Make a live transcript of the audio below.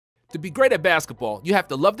To be great at basketball, you have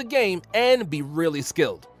to love the game and be really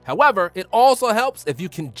skilled. However, it also helps if you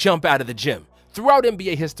can jump out of the gym. Throughout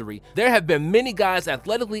NBA history, there have been many guys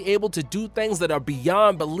athletically able to do things that are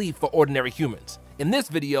beyond belief for ordinary humans. In this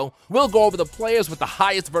video, we'll go over the players with the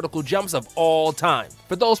highest vertical jumps of all time,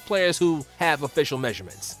 for those players who have official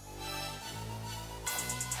measurements.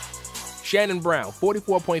 Shannon Brown,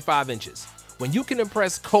 44.5 inches. When you can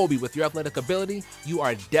impress Kobe with your athletic ability, you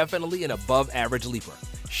are definitely an above-average leaper.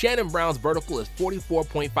 Shannon Brown's vertical is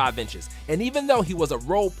 44.5 inches, and even though he was a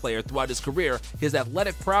role player throughout his career, his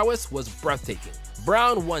athletic prowess was breathtaking.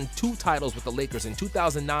 Brown won 2 titles with the Lakers in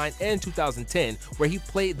 2009 and 2010, where he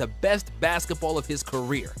played the best basketball of his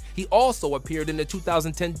career. He also appeared in the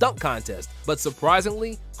 2010 dunk contest, but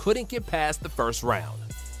surprisingly couldn't get past the first round.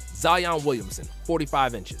 Zion Williamson,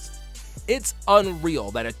 45 inches. It's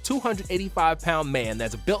unreal that a 285-pound man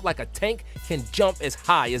that's built like a tank can jump as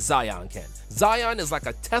high as Zion can. Zion is like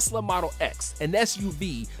a Tesla Model X, an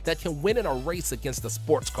SUV that can win in a race against a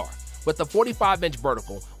sports car. With the 45-inch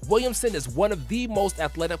vertical, Williamson is one of the most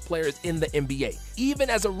athletic players in the NBA. Even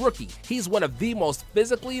as a rookie, he's one of the most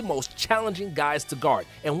challenging guys to guard,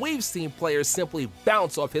 and we've seen players simply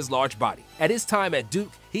bounce off his large body. At his time at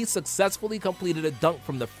Duke, he successfully completed a dunk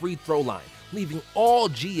from the free throw line, leaving all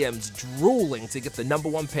GMs drooling to get the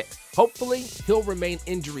 #1 pick. Hopefully, he'll remain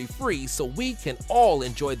injury-free so we can all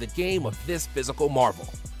enjoy the game of this physical marvel.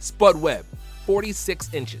 Spud Webb,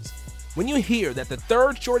 46 inches. When you hear that the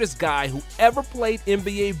third shortest guy who ever played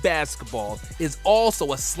NBA basketball is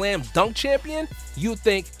also a slam dunk champion, you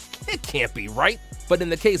think, it can't be right. But in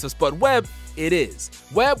the case of Spud Webb, it is.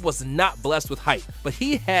 Webb was not blessed with height, but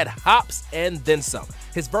he had hops and then some.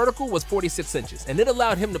 His vertical was 46 inches, and it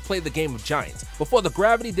allowed him to play the game of giants. Before the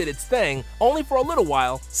gravity did its thing, only for a little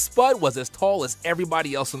while, Spud was as tall as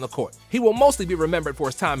everybody else on the court. He will mostly be remembered for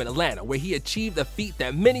his time in Atlanta, where he achieved a feat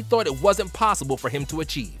that many thought it wasn't possible for him to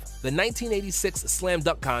achieve. The 1986 Slam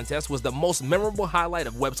Dunk Contest was the most memorable highlight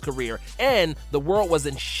of Webb's career, and the world was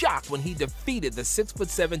in shock when he defeated the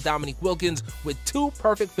 6'7" Dominique Wilkins with 2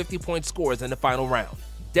 perfect 50-point scores in the final round.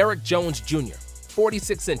 Derrick Jones Jr.,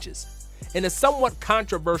 46 inches. In a somewhat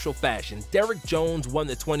controversial fashion, Derrick Jones won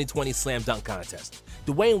the 2020 Slam Dunk Contest.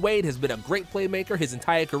 Dwayne Wade has been a great playmaker his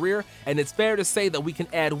entire career, and it's fair to say that we can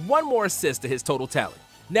add 1 more assist to his total tally.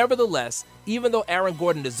 Nevertheless, even though Aaron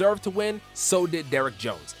Gordon deserved to win, so did Derrick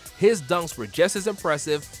Jones. His dunks were just as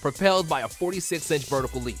impressive, propelled by a 46-inch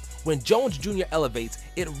vertical leap. When Jones Jr. elevates,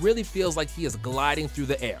 it really feels like he is gliding through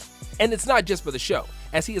the air. And it's not just for the show,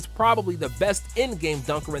 as he is probably the best in-game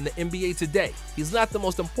dunker in the NBA today. He's not the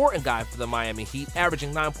most important guy for the Miami Heat,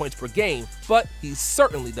 averaging 9 points per game, but he's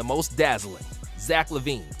certainly the most dazzling. Zach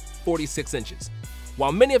LaVine, 46 inches.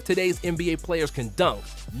 While many of today's NBA players can dunk,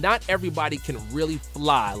 not everybody can really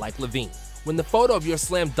fly like LaVine. When the photo of your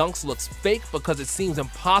slam dunks looks fake because it seems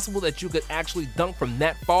impossible that you could actually dunk from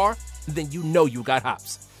that far, then you know you got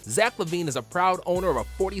hops. Zach LaVine is a proud owner of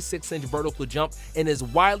a 46-inch vertical jump and is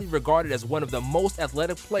widely regarded as one of the most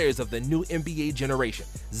athletic players of the new NBA generation.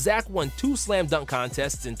 Zach won 2 slam dunk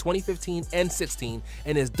contests in 2015 and 16,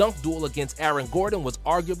 and his dunk duel against Aaron Gordon was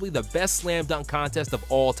arguably the best slam dunk contest of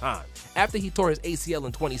all time. After he tore his ACL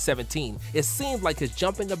in 2017, it seemed like his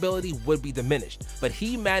jumping ability would be diminished, but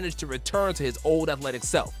he managed to return to his old athletic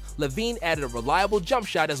self. LaVine added a reliable jump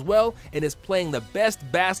shot as well and is playing the best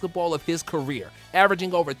basketball of his career,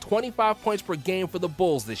 averaging over 25 points per game for the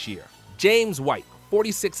Bulls this year. James White,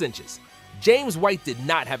 46 inches. James White did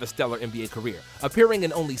not have a stellar NBA career, appearing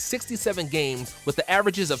in only 67 games with the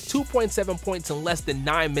averages of 2.7 points in less than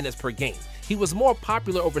 9 minutes per game. He was more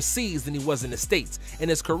popular overseas than he was in the States, and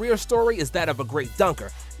his career story is that of a great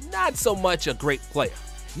dunker, not so much a great player.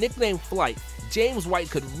 Nicknamed Flight, James White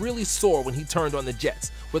could really soar when he turned on the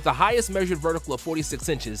Jets. With the highest measured vertical of 46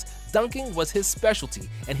 inches, dunking was his specialty,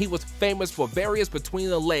 and he was famous for various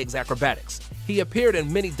between-the-legs acrobatics. He appeared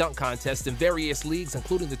in many dunk contests in various leagues,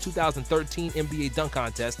 including the 2013 NBA Dunk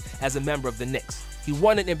Contest as a member of the Knicks. He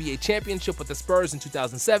won an NBA championship with the Spurs in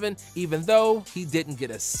 2007, even though he didn't get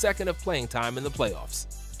a second of playing time in the playoffs.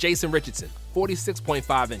 Jason Richardson,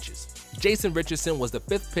 46.5 inches. Jason Richardson was the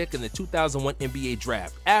 5th pick in the 2001 NBA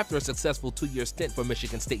Draft after a successful 2-year stint for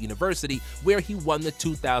Michigan State University, where he won the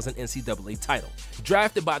 2000 NCAA title.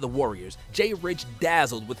 Drafted by the Warriors, Jay Rich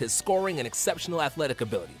dazzled with his scoring and exceptional athletic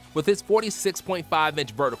ability. With his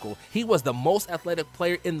 46.5-inch vertical, he was the most athletic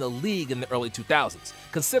player in the league in the early 2000s.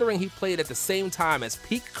 Considering he played at the same time as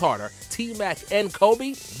Pete Carter, T-Mac, and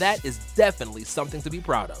Kobe, that is definitely something to be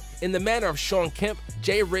proud of. In the manner of Shawn Kemp,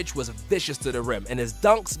 Jay Rich was vicious to the rim, and his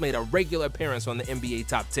dunks made a regular appearance on the NBA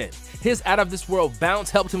Top 10. His out-of-this-world bounce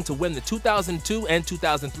helped him to win the 2002 and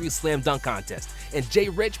 2003 Slam Dunk Contest, and Jay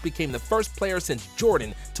Rich became the first player since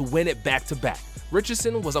Jordan to win it back-to-back.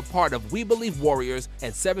 Richardson was a part of We Believe Warriors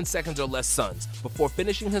and 7 Seconds or Less Suns before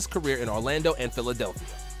finishing his career in Orlando and Philadelphia.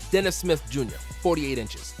 Dennis Smith Jr., 48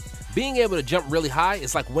 inches. Being able to jump really high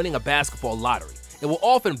is like winning a basketball lottery. It will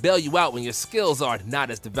often bail you out when your skills are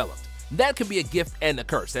not as developed. That can be a gift and a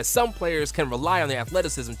curse, as some players can rely on their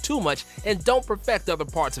athleticism too much and don't perfect other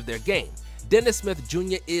parts of their game. Dennis Smith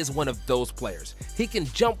Jr. is one of those players. He can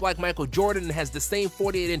jump like Michael Jordan and has the same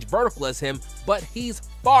 48-inch vertical as him, but he's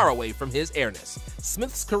far away from his airness.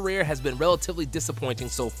 Smith's career has been relatively disappointing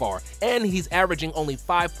so far, and he's averaging only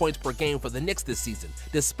 5 points per game for the Knicks this season.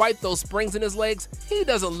 Despite those springs in his legs, he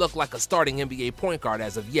doesn't look like a starting NBA point guard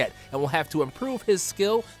as of yet, and will have to improve his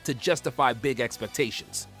skill to justify big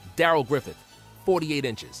expectations. Darrell Griffith, 48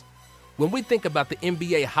 inches. When we think about the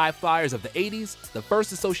NBA high flyers of the 80s, the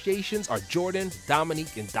first associations are Jordan,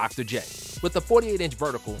 Dominique, and Dr. J. With the 48-inch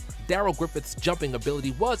vertical, Darrell Griffith's jumping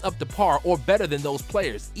ability was up to par or better than those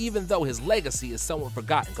players, even though his legacy is somewhat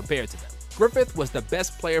forgotten compared to them. Griffith was the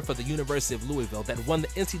best player for the University of Louisville that won the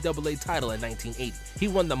NCAA title in 1980. He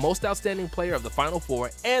won the Most Outstanding Player of the Final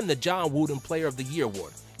Four and the John Wooden Player of the Year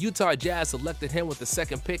award. Utah Jazz selected him with the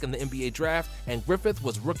second pick in the NBA draft, and Griffith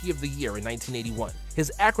was Rookie of the Year in 1981.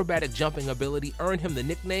 His acrobatic jumping ability earned him the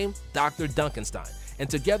nickname Dr. Dunkenstein, and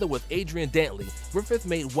together with Adrian Dantley, Griffith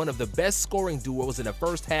made one of the best scoring duos in the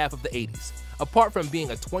first half of the 80s. Apart from being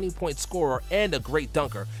a 20-point scorer and a great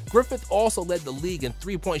dunker, Griffith also led the league in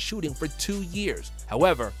three-point shooting for 2 years.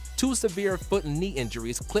 However, 2 severe foot and knee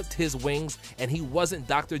injuries clipped his wings, and he wasn't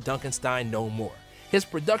Dr. Dunkenstein no more. His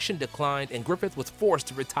production declined, and Griffith was forced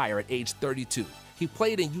to retire at age 32. He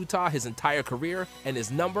played in Utah his entire career, and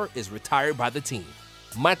his number is retired by the team.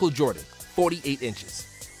 Michael Jordan, 48 inches.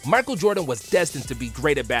 Michael Jordan was destined to be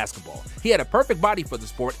great at basketball. He had a perfect body for the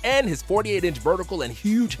sport, and his 48-inch vertical and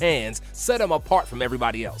huge hands set him apart from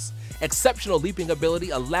everybody else. Exceptional leaping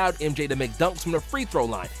ability allowed MJ to make dunks from the free throw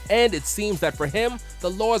line, and it seems that for him, the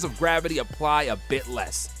laws of gravity apply a bit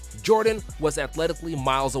less. Jordan was athletically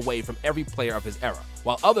miles away from every player of his era.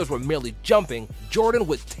 While others were merely jumping, Jordan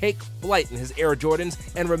would take flight in his Air Jordans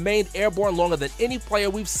and remained airborne longer than any player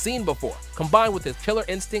we've seen before. Combined with his killer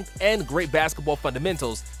instinct and great basketball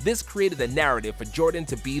fundamentals, this created the narrative for Jordan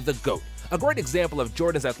to be the GOAT. A great example of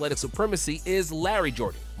Jordan's athletic supremacy is Larry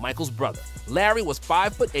Jordan, Michael's brother. Larry was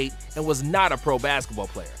 5'8" and was not a pro basketball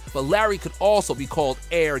player, but Larry could also be called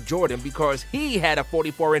Air Jordan because he had a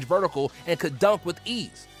 44-inch vertical and could dunk with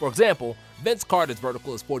ease. For example, Vince Carter's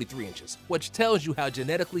vertical is 43 inches, which tells you how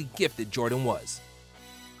genetically gifted Jordan was.